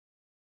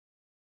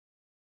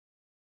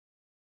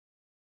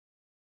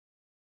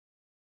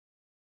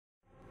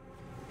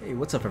Hey,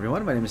 what's up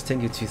everyone? My name is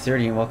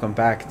Tengu230 and welcome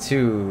back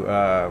to,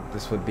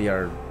 this would be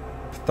our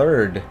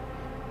third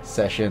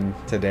session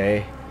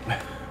today,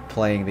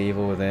 playing The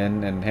Evil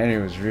Within, and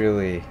Henry was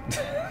really,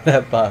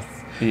 that boss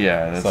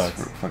Yeah, that's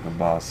sucks. fucking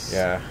boss.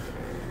 Yeah,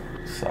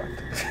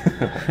 Sucked.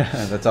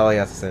 that's all he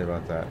has to say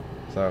about that.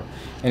 So,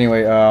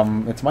 anyway,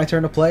 it's my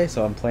turn to play,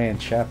 so I'm playing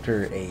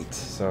Chapter 8,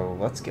 so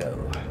let's go.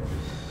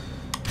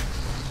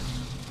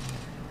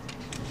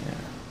 Yeah.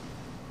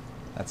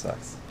 That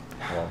sucks.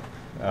 Well,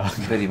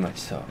 Very much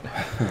so.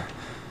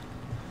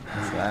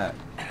 what's that?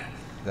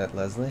 Is that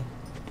Leslie?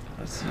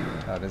 Let's see.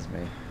 Oh, it is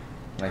me.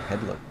 My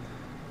head look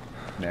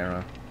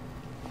narrow.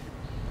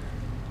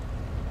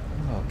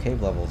 Oh,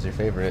 Cave Level's your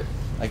favorite.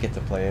 I get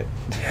to play it.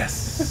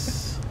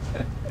 Yes.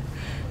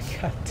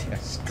 God damn.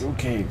 Screw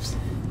caves.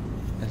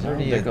 There's Oh,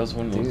 already there a goes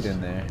one of dude those.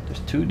 in there. There's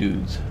two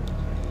dudes.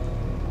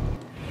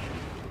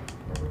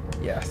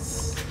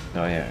 Yes.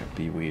 Oh yeah,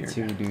 be weird.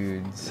 Two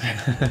dudes.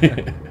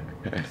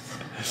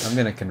 I'm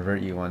gonna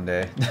convert you one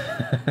day.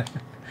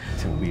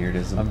 To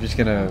weirdism. I'm just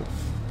gonna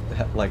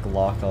like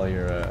lock all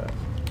your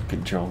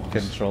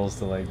controls.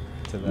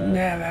 to that.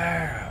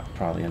 Never.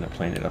 Probably end up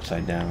playing it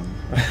upside down.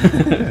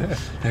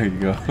 There you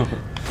go.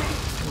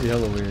 Be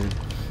hella weird.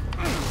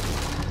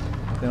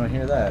 They don't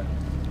hear that.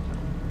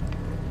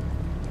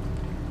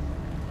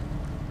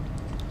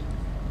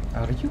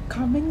 Are you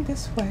coming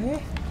this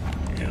way?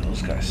 Yeah,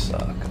 those guys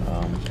suck.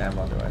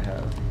 Ammo do I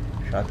have?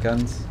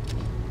 Shotguns?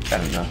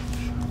 Got enough.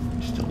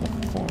 Still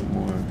looking for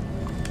more.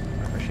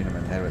 I shoot him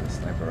in the head with a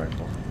sniper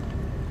rifle.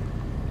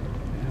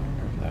 Yeah, I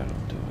wonder if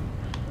that'll do it.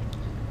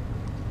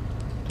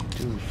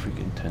 They do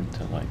freaking tend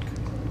to like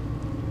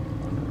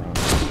run around.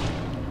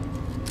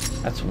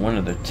 That's one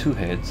of the two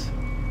heads.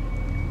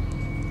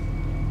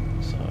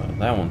 So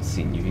that one's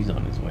seen you. He's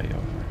on his way over.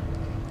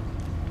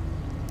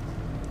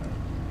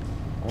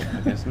 Oh,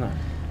 I guess not.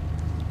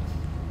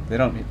 They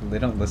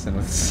don't listen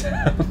with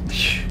sound.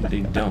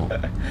 They don't.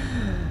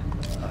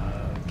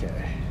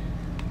 Okay.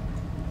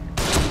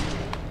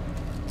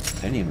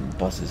 They didn't even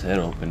bust his head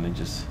open. They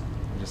just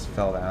Just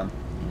fell down.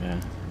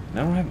 yeah. And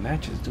I don't have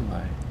matches, do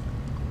I?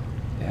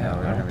 Yeah,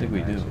 No, I don't think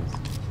we do.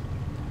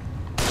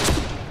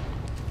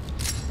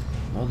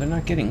 Well, they're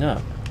not getting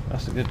up.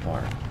 That's the good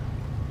part.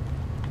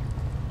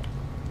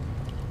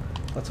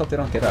 Let's hope they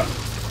don't get up.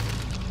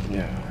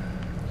 Yeah.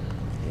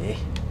 Yeah.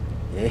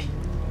 Yeah.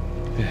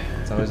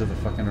 It's always with the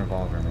fucking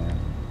revolver, man.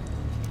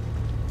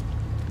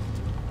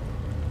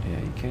 Yeah,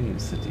 you can't even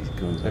sit these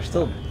goons. They're up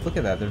still. there. Look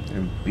at that. They're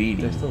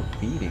beating. They're still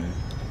beating.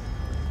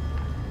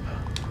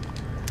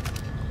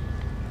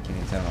 Can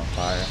you set them on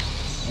fire?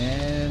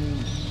 And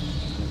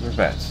They're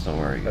vets, don't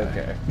worry, guy.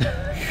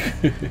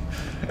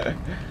 okay.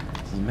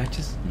 Some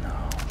matches? No,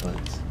 but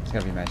It's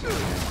gotta be matches.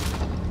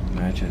 Man.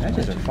 matches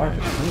Matches are far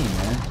between,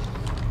 man.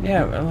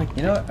 Yeah, I like.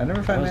 You know what? I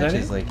never find Was that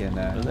matches it? like in.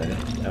 Was that it?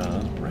 That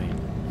was brain.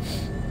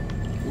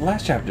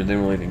 Last chapter, they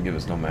really didn't give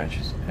us no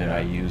matches, and Yeah.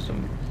 I used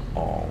them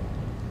all.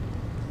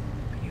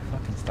 Can you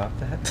fucking stop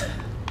that?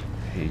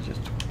 He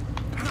just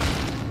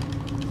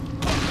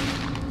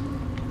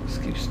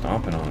keeps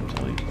stomping on him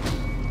till he.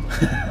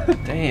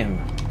 Damn.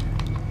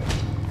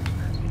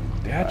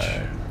 Bitch.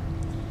 Alright.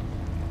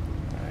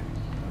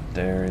 Up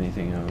there,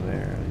 anything over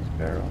there? These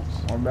barrels.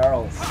 More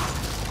barrels.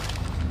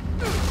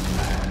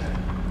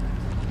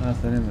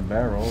 Nothing in the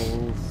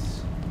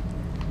barrels.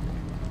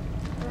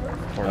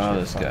 Of course Oh, you're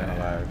this fucking guy.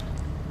 alive.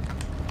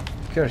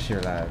 Of course you're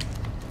alive.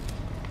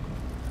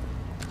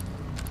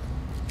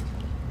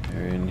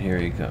 And here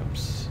he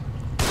comes.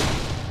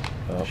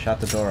 Oh, Shot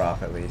the door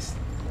off at least.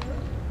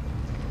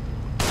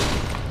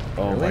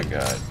 oh my Really?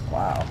 god.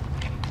 Wow.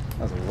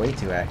 That was way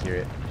too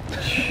accurate.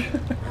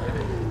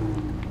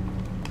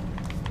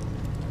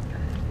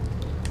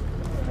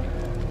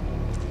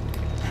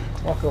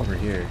 Walk over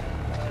here.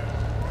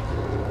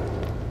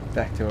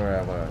 Back to where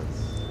I was.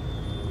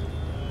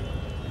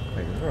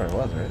 Wait, this is where I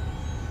was, right?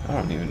 I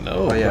don't even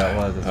know. Oh yeah, it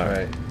was, that's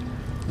Alright. right.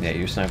 Yeah,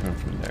 you're sniping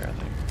from there, I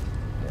think.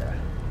 Yeah.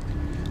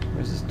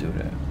 Where's this dude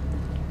at?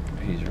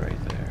 He's right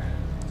there.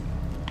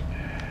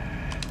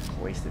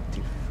 Wasted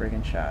 2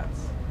 friggin'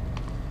 shots.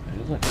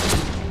 They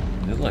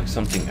look like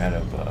something out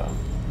of the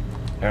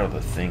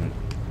Thing,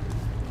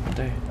 aren't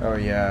they? Oh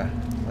yeah,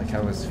 like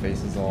how his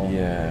face is all...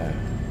 Yeah,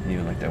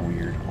 even like that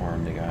weird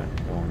arm they got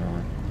going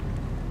on.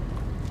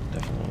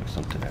 Definitely looks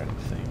something out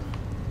of the Thing.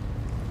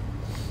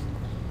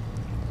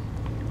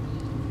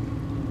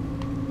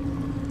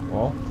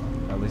 Well,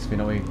 at least we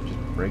know we can just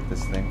break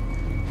this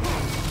thing.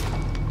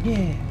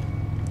 Yeah.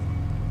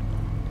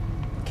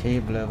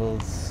 Cave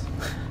levels.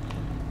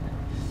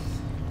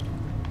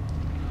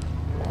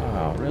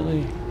 Wow,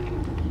 really?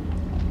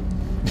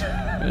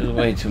 There's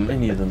way too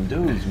many of them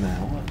dudes,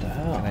 man. What the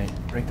hell? Can I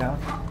break down?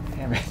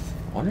 Damn it.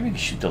 I wonder if you can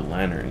shoot the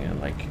lantern and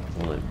like,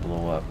 will it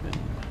blow up and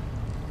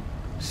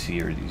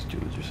sear these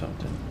dudes or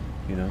something?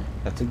 You know?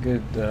 That's a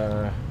good,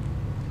 yeah,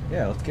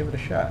 let's give it a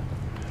shot.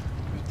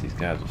 If these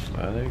guys will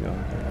fly. There you go.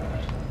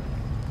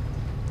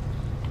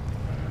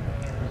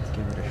 Let's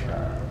give it a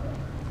shot.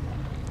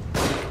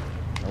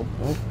 Nope.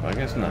 Oh, I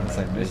guess not. Unless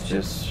I It's missed it.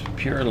 just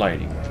pure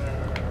lighting.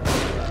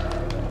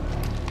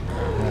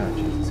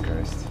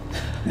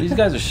 These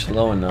guys are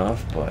slow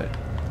enough, but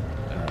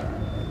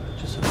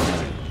just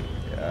annoying.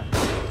 Yeah.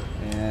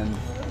 And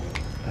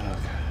Okay.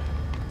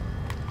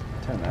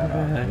 turn that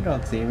off. You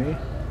don't see me. You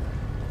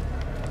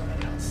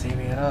don't see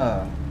me at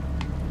all.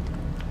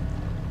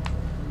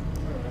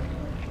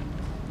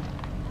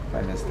 If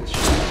I missed this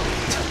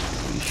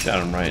shot. You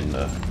shot him right in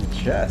the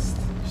Chest.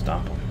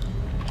 stomp him.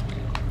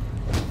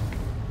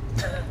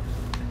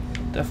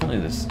 Definitely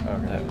this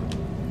that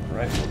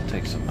rifle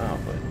takes them out,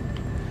 but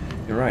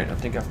you're right. I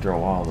think after a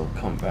while they'll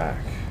come back.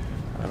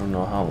 I don't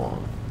know how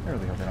long. I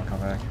really hope they don't come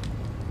back.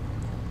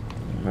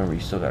 Remember, you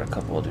still got a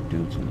couple other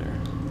dudes in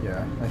there.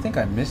 Yeah. I think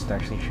I missed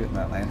actually shooting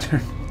that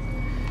lantern.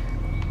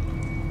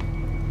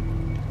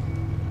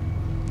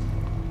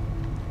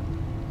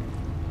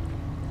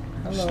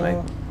 Hello.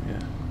 Snipe. Yeah.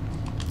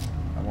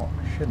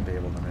 I shouldn't be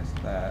able to miss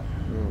that.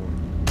 Ooh,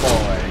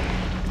 boy.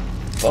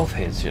 Both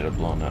heads should have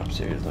blown up.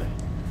 Seriously.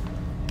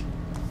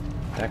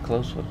 That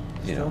close with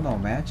you Still know. no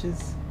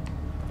matches?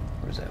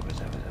 Where's that?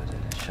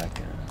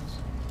 Shotguns.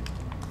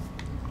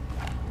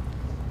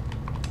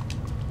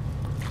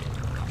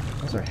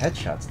 Those are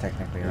headshots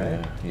technically,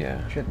 right?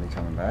 Yeah. Shouldn't be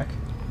coming back.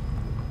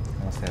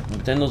 Unless they have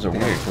But then those are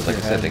weird because, like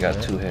I said, they got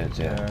right? two heads.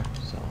 Yeah. Yeah.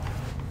 So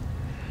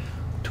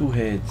 2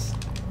 heads.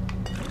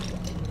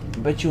 I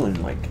bet you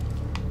in like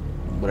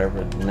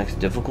whatever the next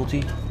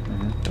difficulty.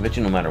 Mm-hmm. I bet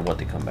you no matter what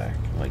they come back.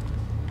 Like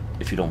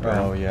if you don't burn.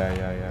 Oh,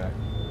 yeah.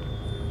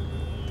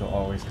 They'll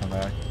always come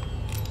back.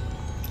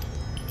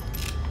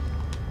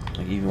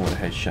 Like even with a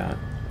headshot.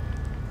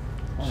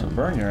 I want to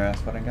burn your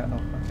ass, but I got no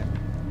fucking...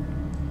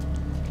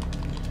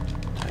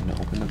 Time to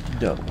open up the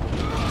door.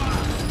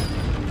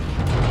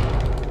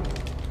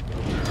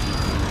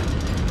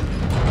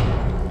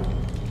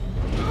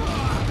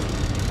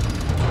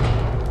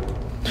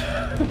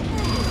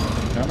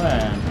 Come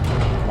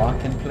on.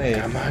 Lock and play.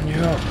 Come on, you.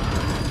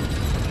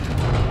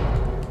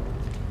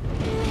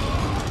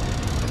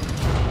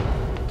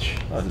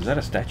 Oh, is that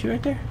a statue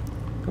right there?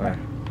 Come Where?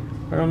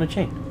 on. Right on the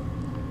chain.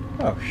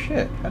 Oh,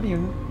 shit. How do you...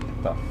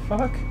 What the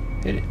fuck?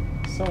 Hit it.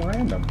 So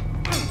random.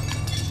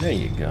 There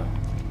you go.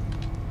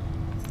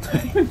 I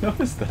didn't even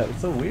notice that.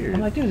 It's so weird.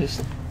 I'm like, dude, there's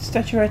a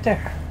statue right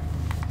there.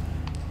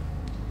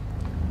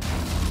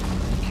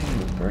 I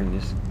can't even burn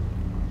this.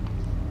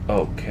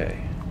 Okay.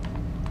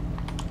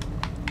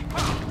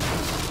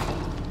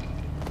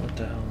 What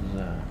the hell is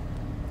that?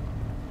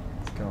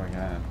 What's going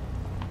on?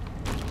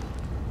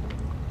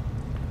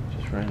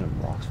 Just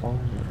random rocks falling?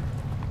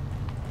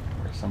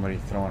 Or Or somebody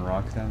throwing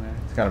rocks down there?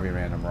 It's gotta be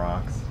random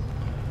rocks.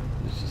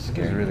 it's just This is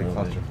scary? really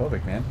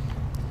claustrophobic, man.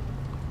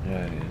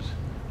 Yeah, it is.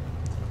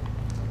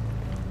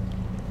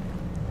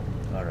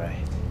 Alright.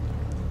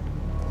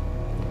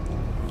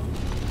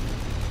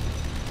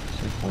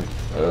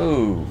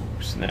 Oh,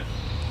 snap.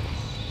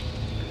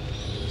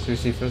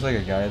 Seriously, feels like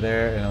a guy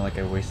there, and then, like,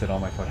 I wasted all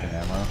my fucking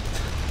ammo.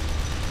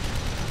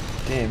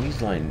 Damn,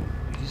 he's lying.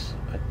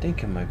 I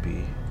think it might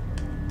be.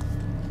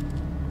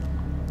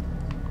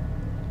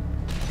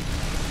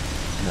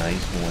 Nah,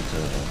 he's going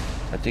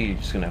to. I think you're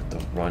just gonna have to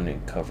run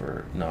and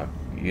cover. No,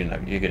 you're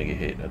not. You're gonna get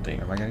hit. I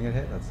think. Am I gonna get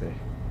hit? Let's see.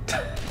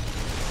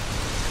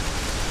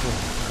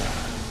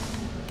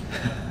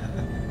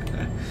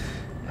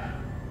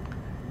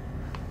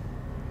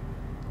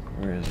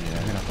 Where is he I'm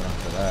at? gonna put on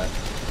for that.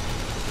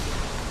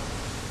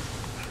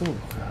 Oh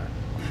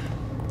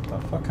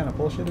god. The fuck kind of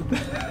bullshit is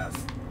this?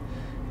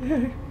 Where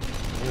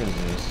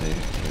is he?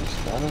 Can you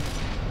spawn him?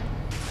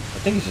 I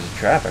think it's just a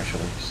trap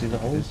actually. You see the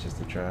holes? It's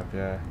just a trap,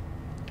 yeah.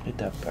 Hit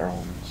that barrel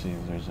and see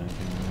if there's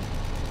anything in there.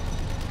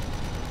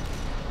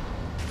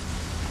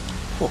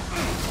 Oh.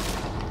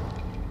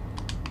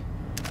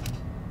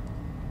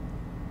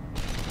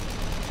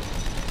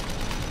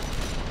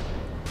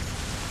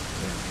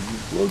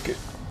 Look it.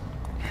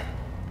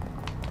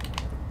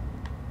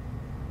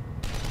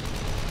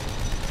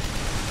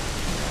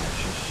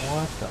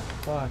 What the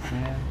fuck,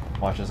 man?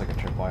 Watch, there's like a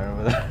tripwire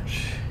over there.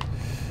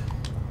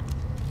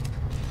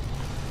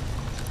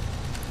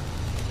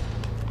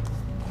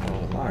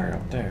 Oh, the wire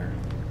up there.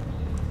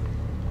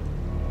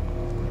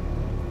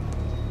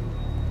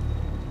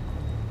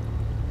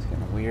 It's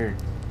getting weird.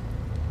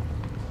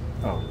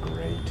 Oh,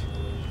 great.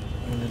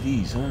 One of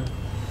these, huh?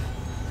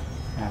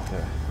 I have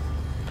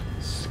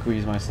to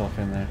squeeze myself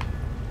in there.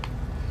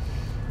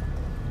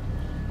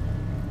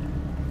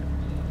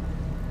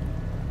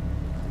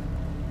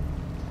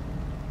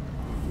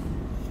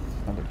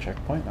 Another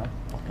checkpoint, huh?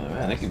 Oh,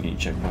 man, they can be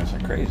checkpoints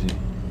like crazy.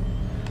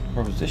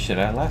 Where was this shit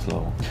at last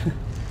level?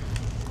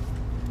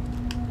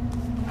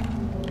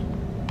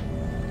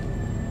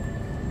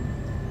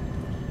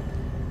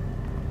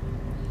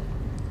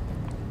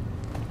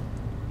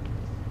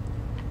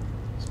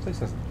 This place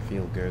doesn't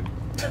feel good.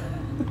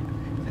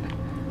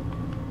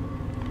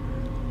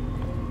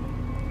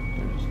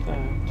 There's that.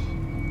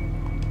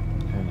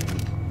 And then.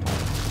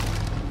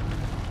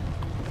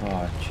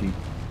 Oh, cheap.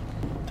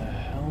 What the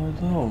hell are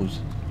those?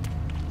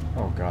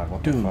 Oh god,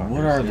 what the Dude, fuck?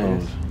 what you are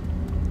serious? those?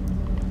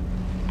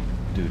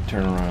 Dude,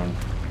 turn around.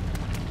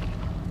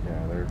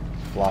 Yeah, they're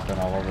flopping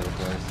all over the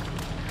place.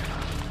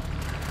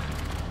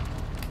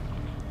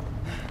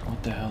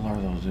 What the hell are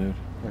those, dude?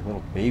 Like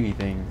little baby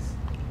things.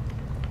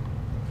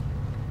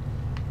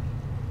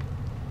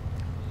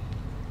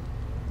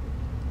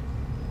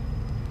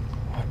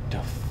 What the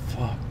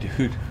fuck,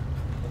 dude?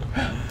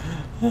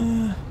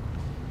 How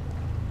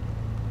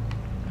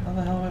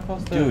the hell am I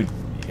supposed to? Dude,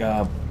 do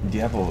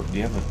you have a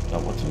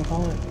what's it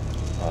call it?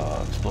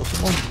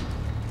 Explosive one?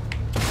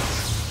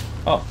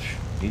 Oh,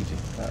 easy.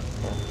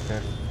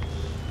 Okay.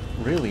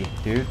 Really,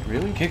 dude?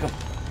 Really? Kick him.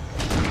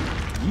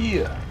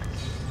 Yeah.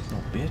 No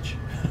bitch.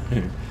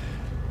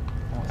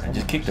 I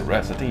just kicked the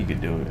rest. I think you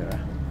could do it. Yeah.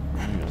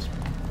 Let me just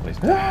waste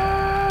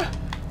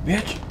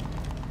bitch.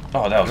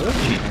 Oh, that was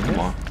cheap. Come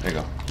on. There you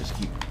go. Just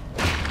keep.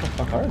 What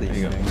the fuck are these There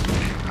you go. things?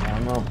 I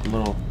don't know.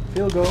 Little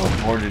Field goal.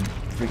 aborted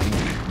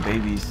freaking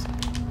babies.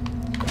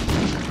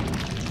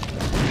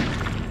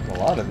 There's a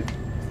lot of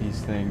these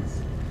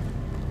things.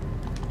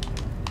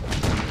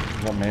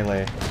 What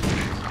melee is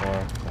for?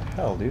 What the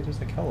hell, dude? There's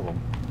like hell of them.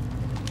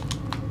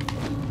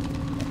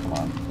 Come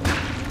on.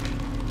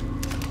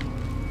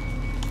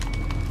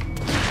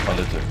 Oh,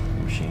 there's a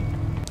machine.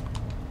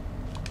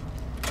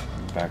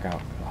 Back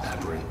out.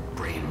 Aberrant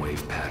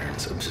brainwave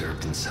patterns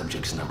observed in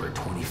subjects number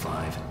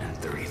 25 and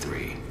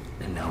 33,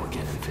 and now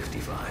again in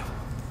 55.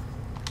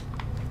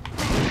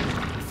 The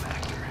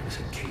factor is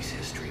a case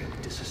history of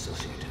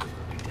dissociative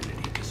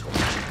identity disorder.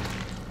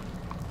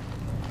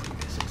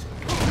 Previous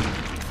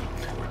experience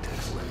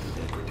cortex led to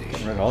Get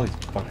degradation, rid of all these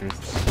fuckers.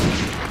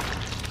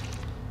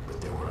 but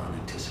there were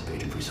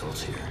unanticipated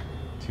results here.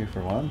 2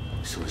 for 1?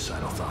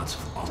 Suicidal thoughts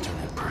of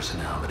alternate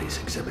personalities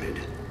exhibited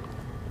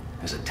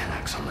as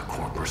attacks on the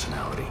core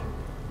personality.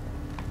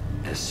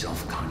 As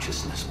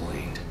self-consciousness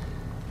waned,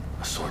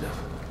 a sort of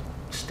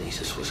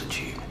stasis was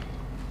achieved.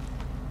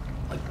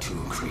 Like two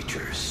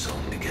creatures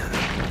sewn together,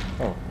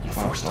 Oh, and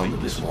Wow, forced so to you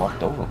live as just one,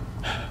 walked over.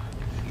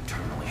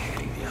 eternally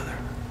hating the other.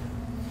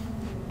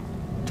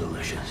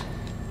 Delicious.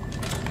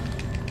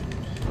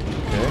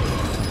 okay.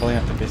 I'm probably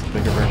have to face a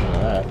bigger version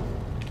of that.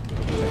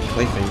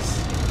 Like Clayface.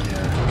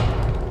 Yeah.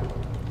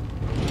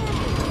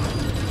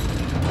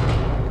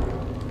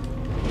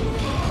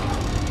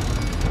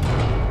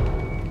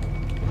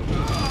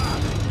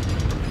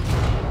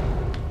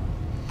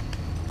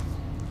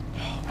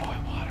 Oh boy,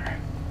 water.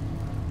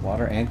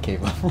 Water and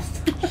cave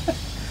levels.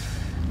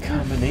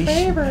 Combination.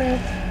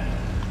 Favorite.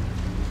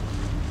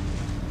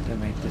 They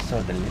make this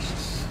so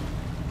delicious.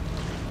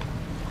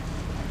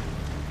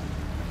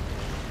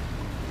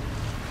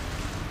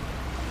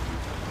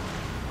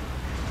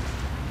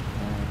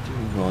 You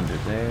can go under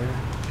there.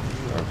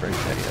 You are very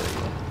steady. There you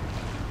go.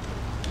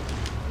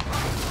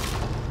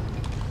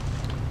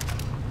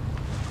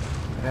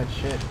 That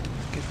shit.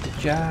 Get the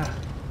job.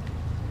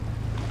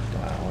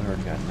 Wow, we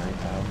already got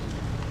 9,000.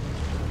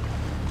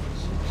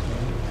 16.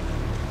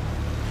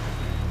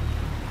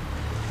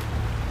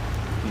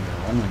 You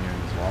gotta run when you're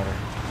in this water.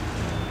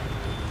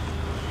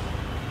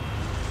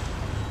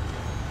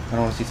 I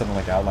don't want to see something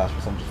like Outlast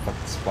where something just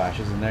fucking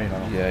splashes in there. You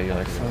know? Yeah, you're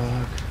like,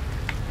 fuck.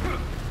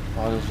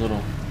 All those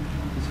little...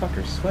 These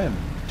fuckers swim.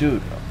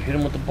 Dude, hit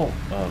him with the bolt.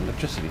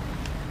 Electricity.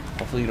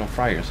 Hopefully you don't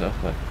fry yourself,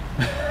 but...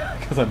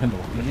 Because I'm in the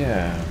water.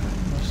 Yeah.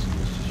 Let's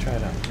just try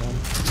it out. You know?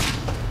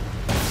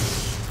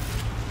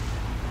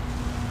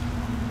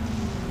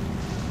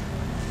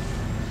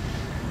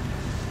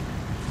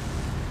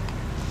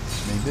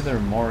 Maybe they're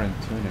more in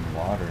tune in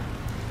water.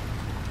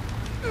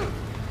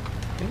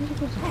 Maybe we're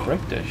supposed to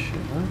break that shit,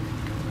 huh?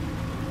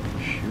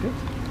 Shoot it?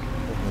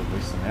 I'll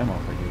waste some ammo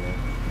if I do that.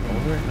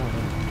 Over it? No, no.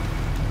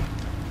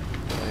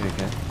 There you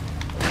go.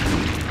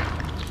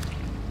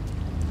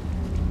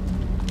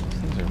 These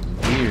things are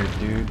weird,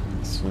 dude.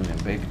 Swinging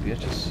baby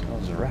bitches. That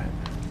was a rat.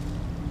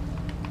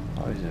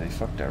 Obviously they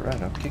fucked that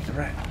rat up. Kick the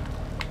rat.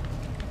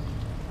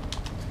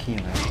 Key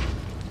in that.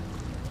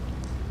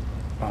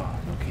 Oh,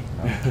 no key.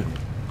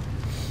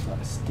 Not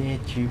a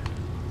statue.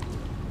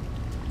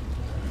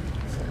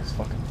 That was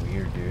fucking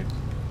weird, dude.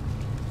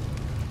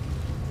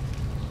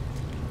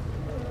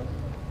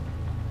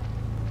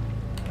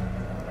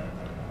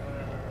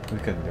 We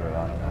couldn't do it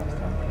on it last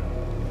time.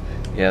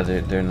 Yeah,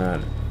 they're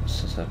not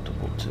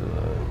susceptible to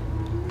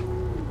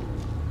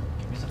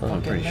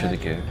I'm pretty sure they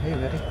can. Hey,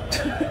 buddy.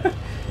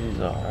 These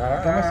Got me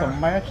are. some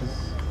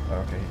matches. Oh,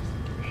 okay, he's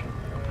give a shit.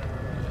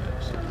 Yeah,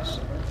 so this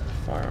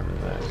fire under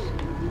that.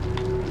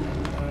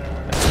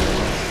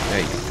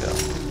 There you go.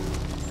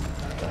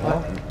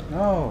 What?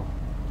 No.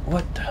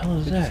 What the hell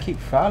is They that? just keep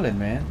falling,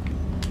 man.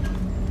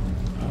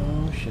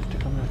 Oh shit,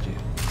 they're coming at you.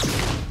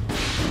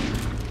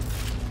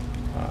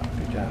 Ah,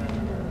 good job.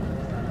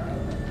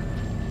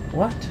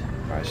 What?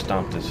 Alright,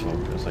 stomp this fool.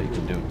 That's all you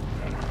can do.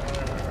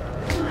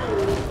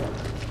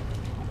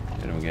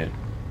 Hit him again.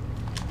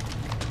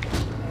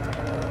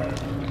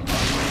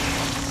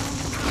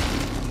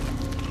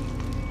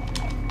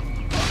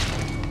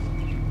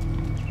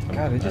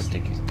 God, they I just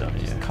think he's done,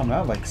 Just yeah. come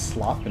out like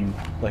slopping,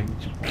 like.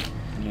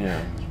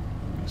 Yeah.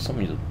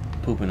 Somebody's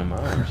pooping him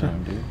out or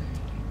something, dude.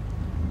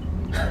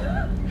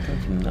 Come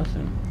from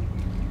nothing.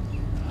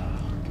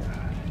 Oh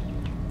God.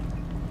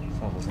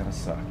 This level's gonna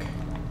suck.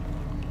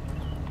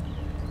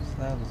 This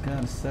level's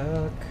gonna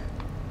suck.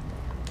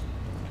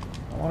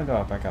 want to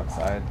go back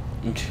outside.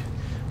 I'm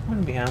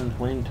gonna be on the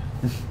wind.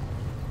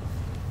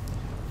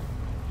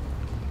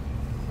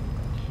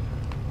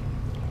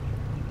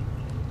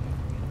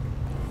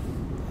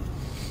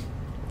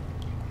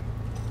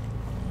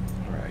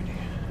 Alrighty.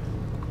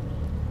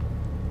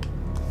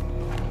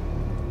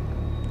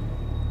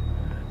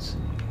 Let's see.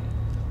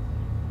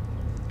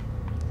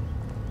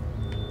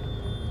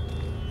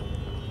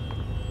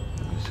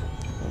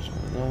 There's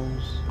one of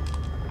those.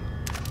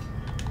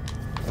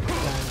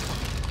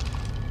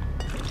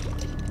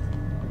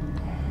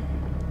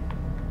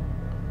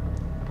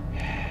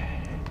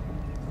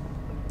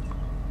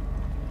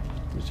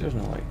 There's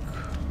no like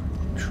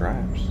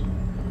traps.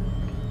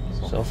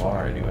 So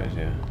far, anyways,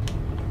 yeah.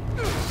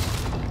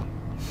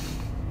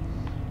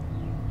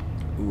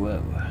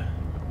 Whoa.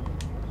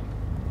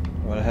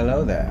 Well,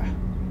 hello there.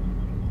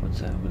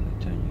 What's that when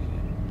they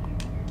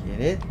turn you?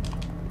 Get it?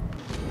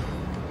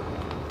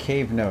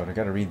 Cave note. I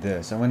gotta read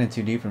this. I went in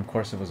too deep and of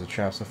course it was a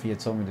trap. Sophia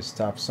told me to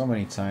stop so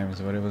many times,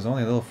 but it was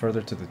only a little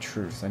further to the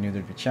truth. I knew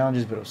there'd be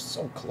challenges, but it was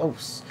so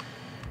close.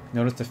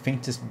 Noticed the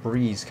faintest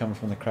breeze coming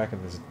from the crack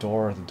of this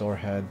door. The door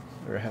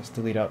has to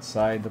lead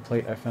outside. The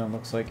plate I found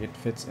looks like it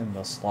fits in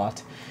the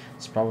slot.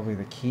 It's probably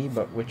the key,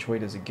 but which way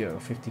does it go?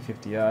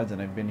 50-50 odds, and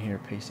I've been here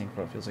pacing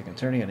for what feels like an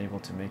eternity, unable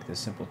to make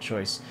this simple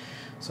choice.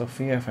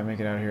 Sophia, if I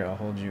make it out here, I'll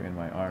hold you in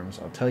my arms.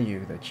 I'll tell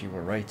you that you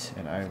were right,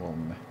 and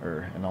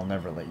I'll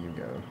never let you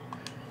go.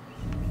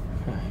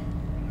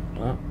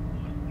 Well,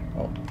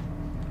 Oh,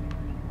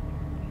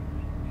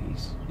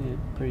 he's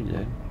pretty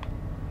dead.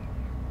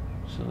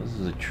 So this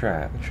is a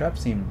trap. the trap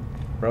seemed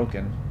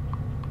broken.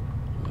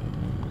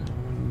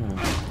 No.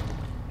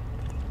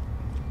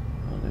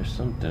 Well, there's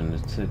something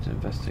that said to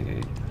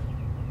investigate.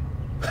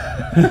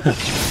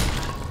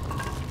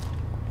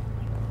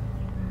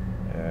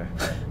 Yeah.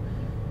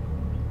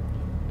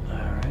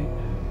 Alright,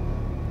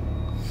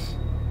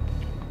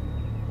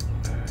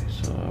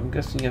 so I'm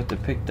guessing you have to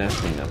pick that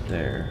thing up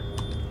there.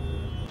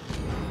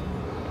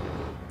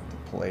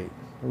 Plate.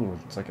 Ooh,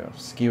 it's like a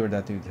skewered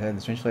that dude's head.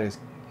 The strange plate is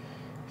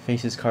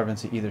faces carved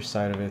into either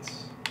side of it.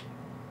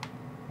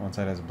 One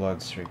side has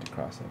blood streaked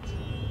across it.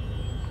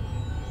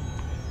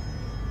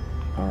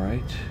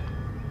 Alright.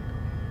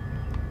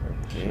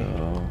 Okay.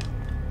 So.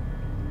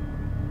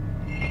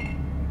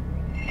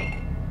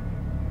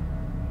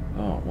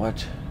 Oh,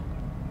 what?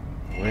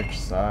 Which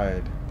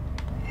side?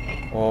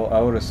 Well, I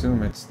would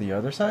assume it's the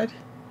other side?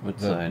 What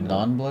The side?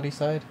 non-bloody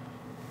side?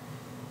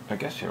 I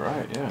guess you're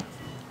right, yeah.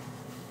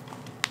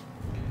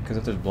 Because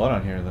if there's blood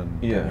on here, then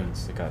Yeah. that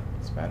means it got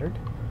spattered?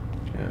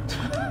 Yeah.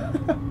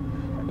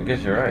 I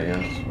guess you're right, yeah.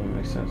 That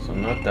makes sense. So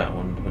not that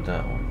one, but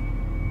that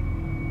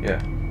one.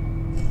 Yeah.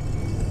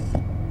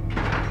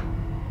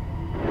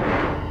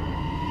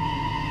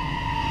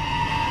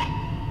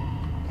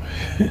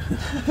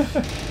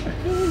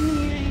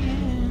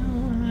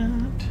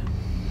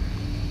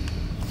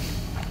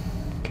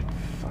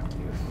 Fuck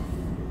you.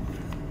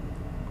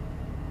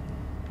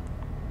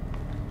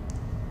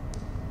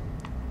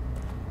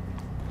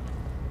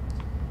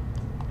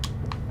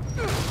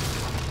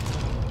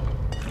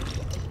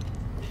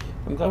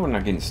 I'm glad we're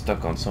not getting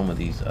stuck on some of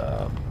these,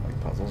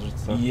 Like puzzles and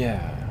stuff?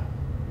 yeah.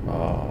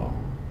 Oh.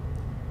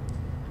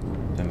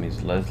 That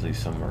means Leslie's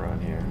somewhere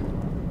around here.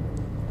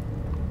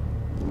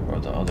 Or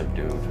the other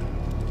dude.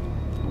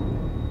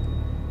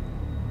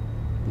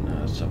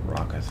 No, it's a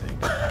rock, I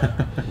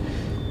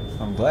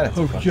think. I'm glad it's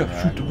a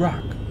fucking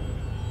rock.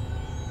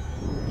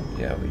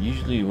 Yeah, but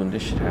usually when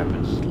this shit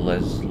happens,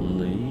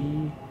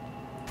 Leslie...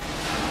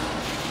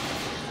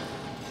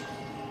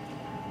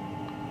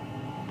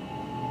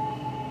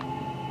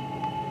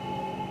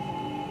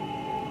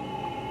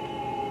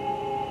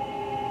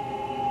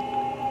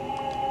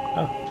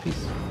 Oh,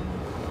 peace.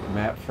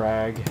 Map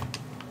frag.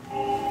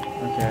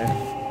 Okay.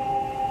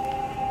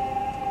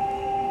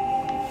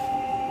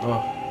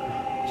 Oh,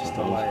 Just a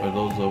those, light. are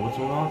those what's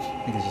going on?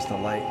 I think it's just a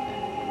light.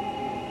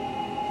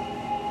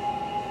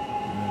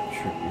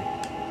 Trippy.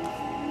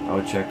 I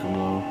would check them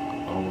though,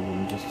 all of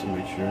them, just to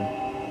make sure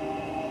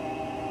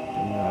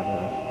they're not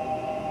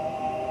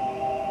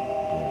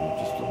yeah,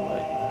 just a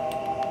light.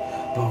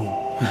 Boom.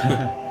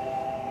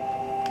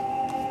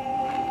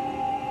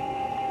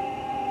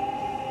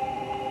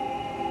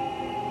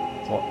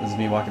 So this is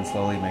me walking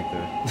slowly, make the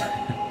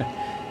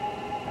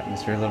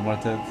atmosphere a little more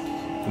tense.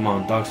 Come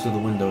on, dogs through the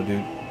window,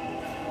 dude.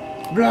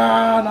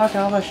 Blah, knock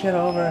all that shit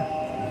over.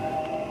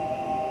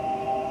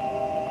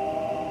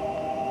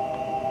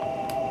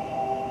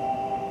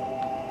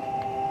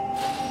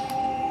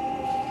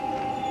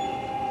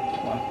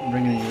 Come on, I'm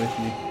bringing you with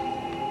me.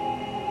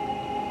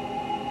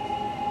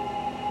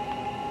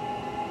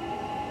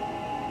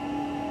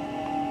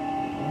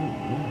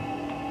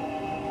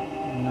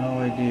 Oh, No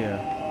idea.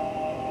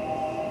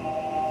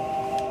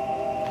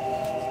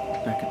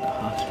 back at the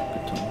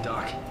hospital.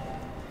 Doc.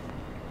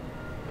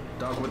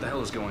 Doc, what the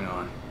hell is going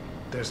on?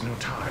 There's no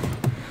time.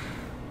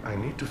 I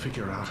need to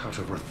figure out how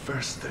to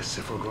reverse this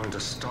if we're going to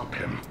stop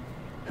him.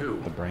 Who?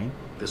 The brain?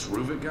 This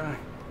Ruvik guy?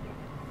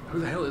 Who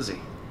the hell is he?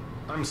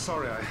 I'm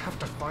sorry, I have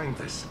to find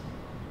this.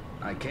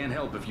 I can't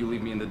help if you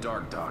leave me in the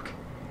dark, Doc.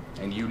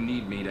 And you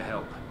need me to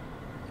help.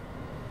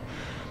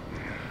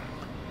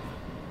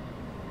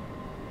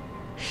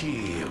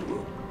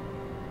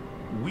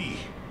 We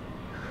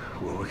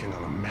were working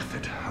on a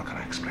method. How can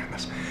I explain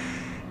this?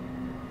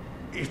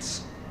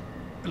 It's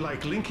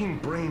like linking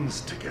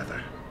brains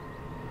together.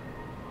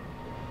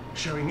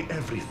 Showing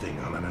everything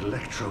on an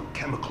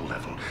electrochemical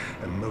level.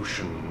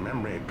 Emotion,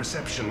 memory,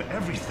 perception,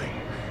 everything.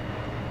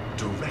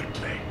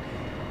 Directly.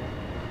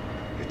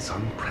 It's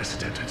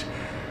unprecedented.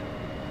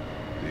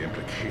 The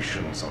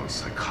implications on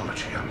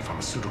psychology, on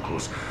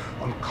pharmaceuticals,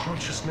 on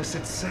consciousness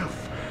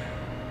itself.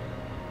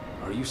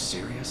 Are you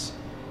serious?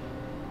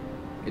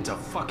 It's a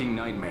fucking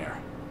nightmare.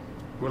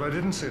 Well, I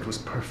didn't say it was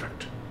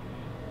perfect.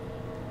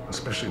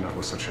 Especially not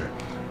with such a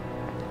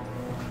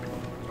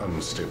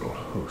unstable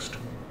host.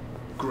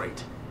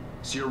 Great.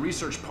 So your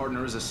research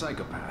partner is a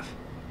psychopath.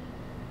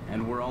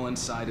 And we're all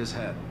inside his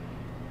head.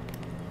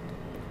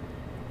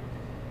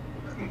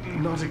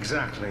 Not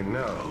exactly,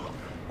 no.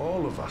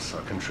 All of us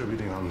are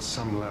contributing on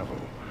some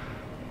level.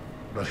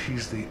 But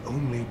he's the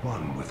only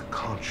one with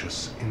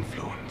conscious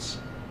influence.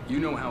 You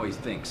know how he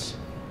thinks.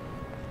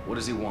 What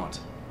does he want?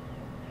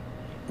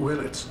 Well,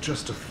 it's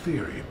just a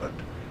theory, but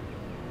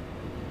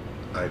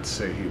I'd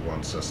say he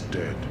wants us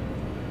dead.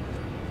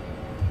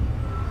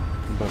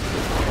 But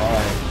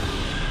why?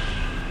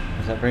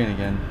 Where's that brain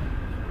again?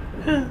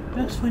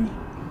 That's funny.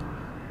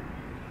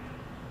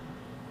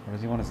 What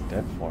does he want us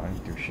dead for? I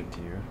didn't do shit to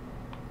you.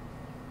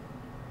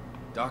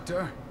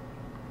 Doctor?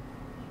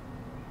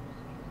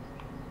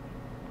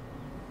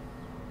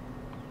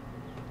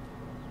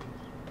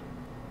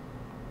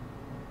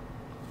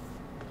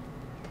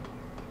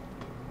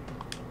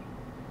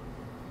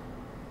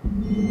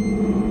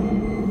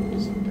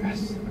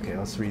 Okay,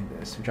 let's read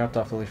this. We dropped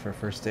off Lily for her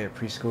first day at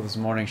preschool this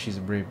morning. She's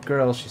a brave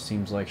girl. She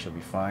seems like she'll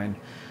be fine.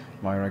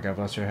 Myra, God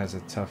bless her, has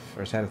had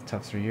a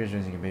tough 3 years.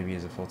 Raising a baby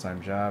is a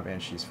full-time job,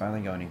 and she's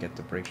finally going to get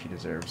the break she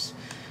deserves.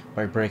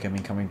 By break, I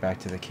mean coming back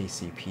to the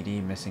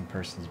KCPD, Missing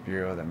Persons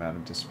Bureau. The amount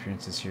of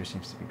disappearances here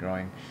seems to be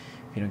growing.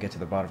 If you don't get to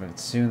the bottom of it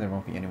soon, there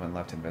won't be anyone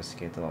left to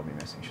investigate. They'll all be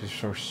missing.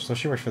 So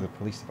she works for the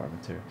police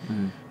department, too.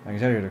 Mm-hmm. I can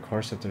tell you, of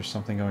course, if there's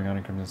something going on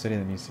in Crimson City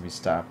that needs to be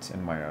stopped,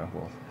 and Myra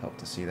will help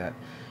to see that.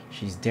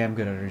 She's damn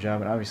good at her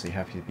job, and obviously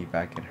happy to be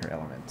back in her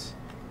element.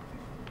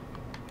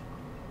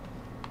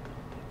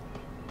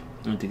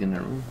 I think in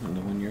that room, in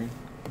the one you're in.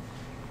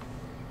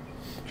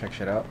 Check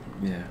shit out.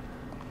 Yeah.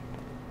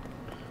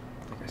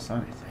 I think I saw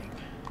anything.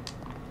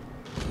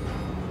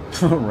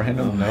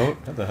 Random note?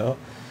 What the hell?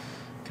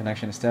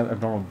 Connection established.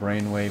 Abnormal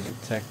brainwave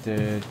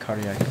detected.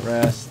 Cardiac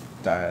arrest.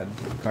 Dead.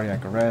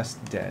 Cardiac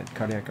arrest. Dead.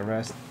 Cardiac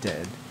arrest.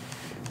 Dead.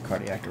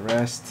 Cardiac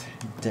arrest.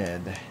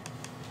 Dead.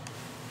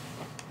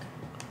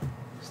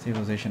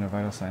 Stabilization of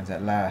vital signs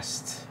at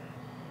last.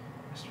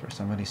 Just for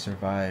somebody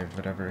survived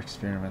whatever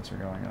experiments are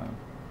going on.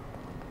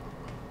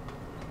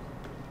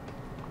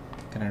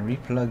 Can I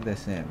replug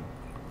this in?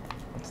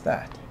 What's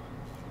that?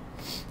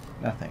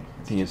 Nothing.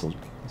 I think it's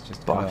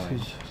just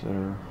boxes that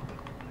are...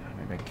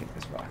 Maybe I can kick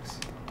this box.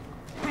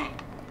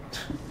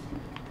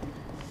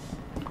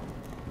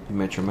 You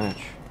met your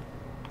match.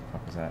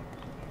 What was that?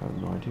 I have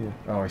no idea.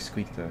 Oh, I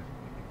squeaked the...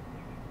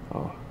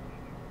 Oh.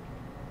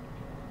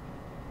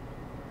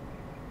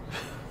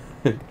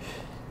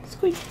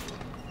 Squeak.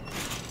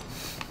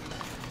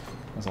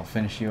 Guess I'll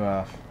finish you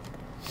off.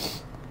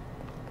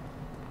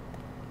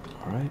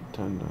 Alright,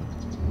 time to...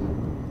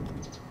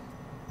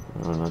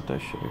 Oh, not that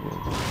shit again.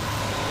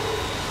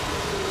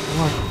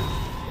 What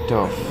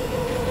the...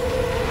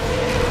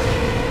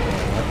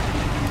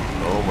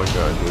 Oh my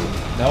god, dude.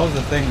 That was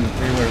the thing that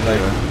we were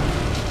like...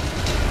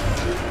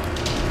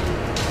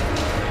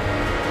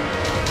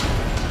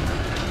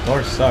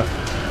 Doors suck.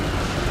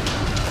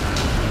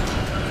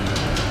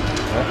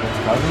 What's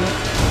causing it?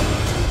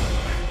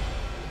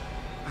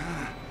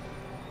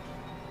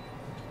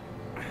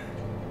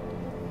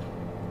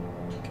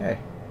 Okay.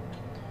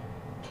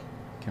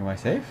 Am I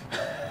safe?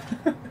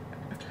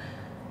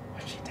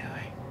 What's she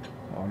doing?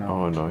 Oh no.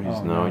 Oh no,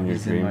 he's now in your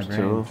he's in my dreams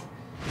too.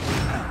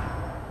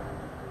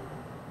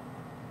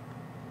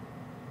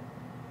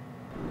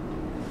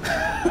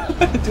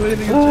 Do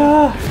anything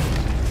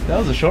That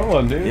was a short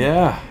one, dude.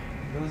 Yeah.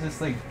 It was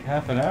just like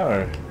half an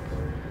hour.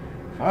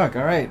 Fuck,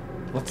 alright.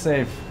 Let's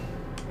save.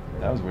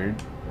 That was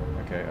weird.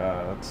 Okay,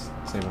 let's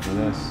save it for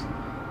this.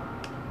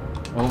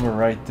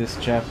 Overwrite this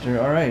chapter.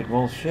 Alright,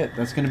 well shit,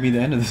 that's gonna be the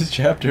end of this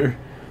chapter.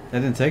 That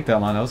didn't take that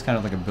long. That was kind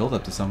of like a build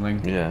up to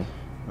something. Yeah.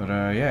 But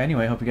yeah,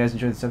 anyway, hope you guys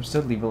enjoyed this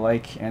episode. Leave a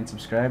like and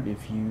subscribe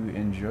if you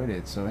enjoyed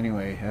it. So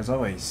anyway, as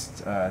always,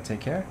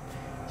 take care.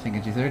 Think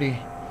at 2:30.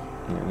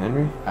 And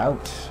Henry?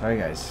 Out. Alright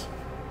guys.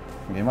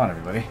 Game on,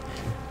 everybody.